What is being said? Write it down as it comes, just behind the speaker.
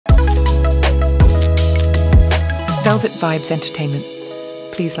Velvet Vibes Entertainment.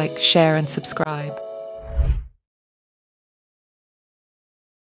 Please like, share and subscribe.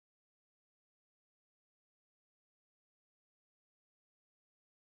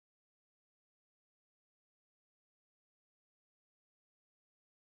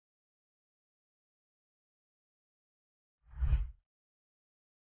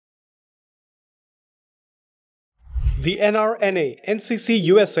 The Nrna Ncc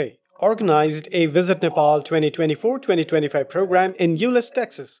USA organized a Visit Nepal 2024-2025 program in Euless,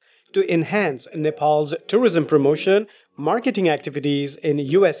 Texas to enhance Nepal's tourism promotion, marketing activities in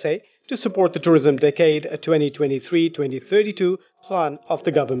USA to support the tourism decade 2023-2032 plan of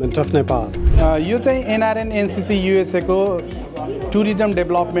the government of Nepal. यो चाहिँ Nrna Ncc USA को tourism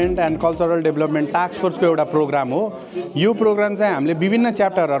development and cultural development task फोर्सको एउटा programme हो। यो programme चाहिँ हामीले विभिन्न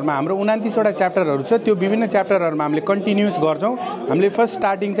च्याप्टरहरुमा हाम्रो 29 वटा च्याप्टरहरु छ, त्यो विभिन्न च्याप्टरहरुमा हामीले कन्टिन्युअस गर्छौं। हामीले फर्स्ट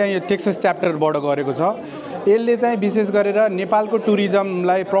स्टार्टिङ चाहिँ यो टेक्सास च्याप्टरबाट गरेको छ। यसले चाहिँ विशेष गरेर नेपालको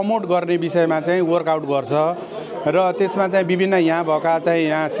टुरिज्मलाई प्रमोट गर्ने विषयमा चाहिँ वर्कआउट गर्छ र त्यसमा चाहिँ विभिन्न यहाँ भएका चाहिँ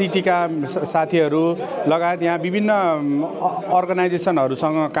यहाँ सिटीका साथीहरु लगायत यहाँ विभिन्न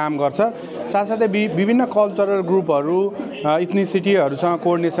अर्गनाइजेसनहरुसँग काम गर्छ। साथसाथै विभिन्न कल्चरल ग्रुपहरु इथनिसिटीहरुसँग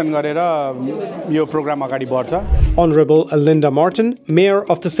कोअर्डिनेसन गरेर यो प्रोग्राम अगाडि बढ्छ। Honorable Linda Martin, Mayor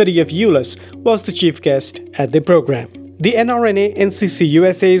of the city of Euless, was the chief guest at the program. The Nrna Ncc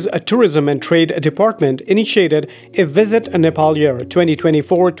USA's Tourism and Trade Department initiated a Visit Nepal Year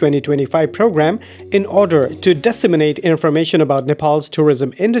 2024-2025 program in order to disseminate information about Nepal's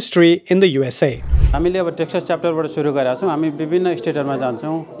tourism industry in the USA. हामीले अब Texas च्याप्टरबाट सुरु गरेका छौं। हामी विभिन्न स्टेटहरुमा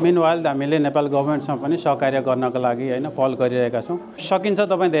जान्छौं। मेनवाइल हामीले नेपाल गभर्नमेन्टसँग पनि सहकार्य गर्नको लागि हैन पहल गरिरहेका छौं। सकिन्छ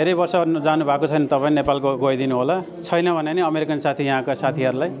तपाई धेरै वर्ष जानु भएको छैन, तपाई नेपालको गइदिनु होला। छैन भने नि अमेरिकन साथी यहाँका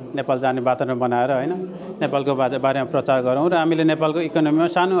साथीहरुलाई नेपाल जाने वातावरण बनाएर हैन नेपालको बारेमा प्रचार गरौँ र हामीले नेपालको इकोनोमीमा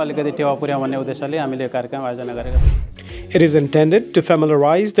सानो अलिकति टेवा पुर्याउँ भन्ने उद्देश्यले हामीले यो कार्यक्रम आयोजना गरेका छौं। It is intended to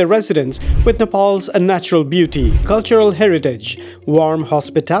familiarize the residents with Nepal's natural beauty, cultural heritage, warm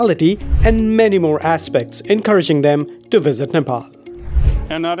hospitality, and many more aspects, encouraging them to visit Nepal.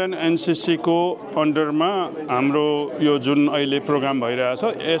 Nrna Ncc को अन्डरमा हाम्रो यो जुन अहिले प्रोग्राम भइरहेछ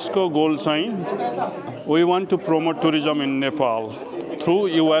यसको गोल चाहिँ we want to promote tourism in Nepal through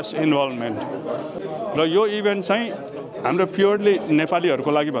US involvement. Raw yo event चाहिँ हाम्रो purely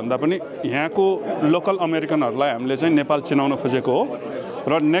नेपालीहरुको लागि भन्दा पनि यहाँको लोकल अमेरिकनहरुलाई हामीले चाहिँ नेपाल चिनाउन खोजेको हो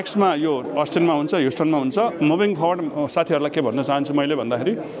र नेक्स्टमा यो अस्टिनमा हुन्छ, ह्युस्टनमा हुन्छ। मुभिङ फरवर्ड साथीहरुलाई के भन्न चाहन्छु मैले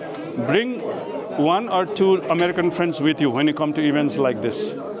भन्दाखेरि bring 1 or 2 American friends with you when you come to events like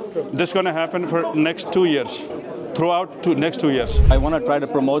this. This is going to happen for next 2 years. Throughout next 2 years. I want to try to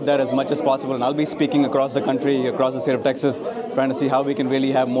promote that as much as possible, and I'll be speaking across the country, across the state of Texas, trying to see how we can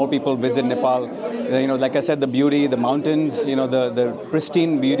really have more people visit Nepal. You know, like I said, the beauty, the mountains, you know, the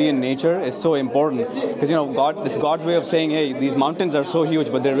pristine beauty in nature is so important because, you know, it's God's way of saying, hey, these mountains are so huge,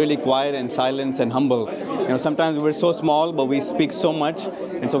 but they're really quiet and silent and humble. You know, sometimes we're so small, but we speak so much,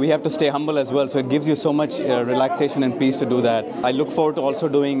 and so we have to stay humble as well. So it gives you so much relaxation and peace to do that. I look forward to also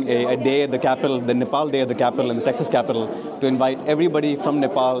doing a day at the capital, the Nepal Day at the capital in the Texas capital, to invite everybody from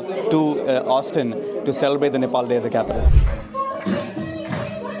Nepal to Austin to celebrate the Nepal Day at the capital.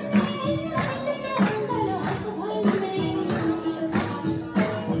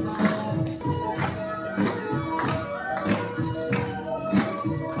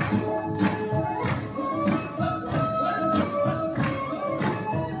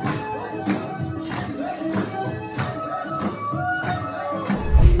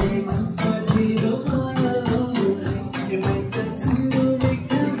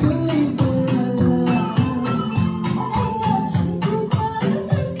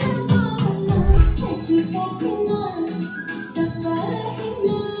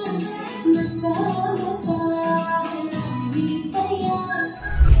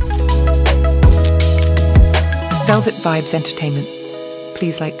 Velvet Vibes Entertainment.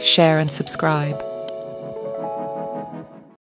 Please like, share and subscribe.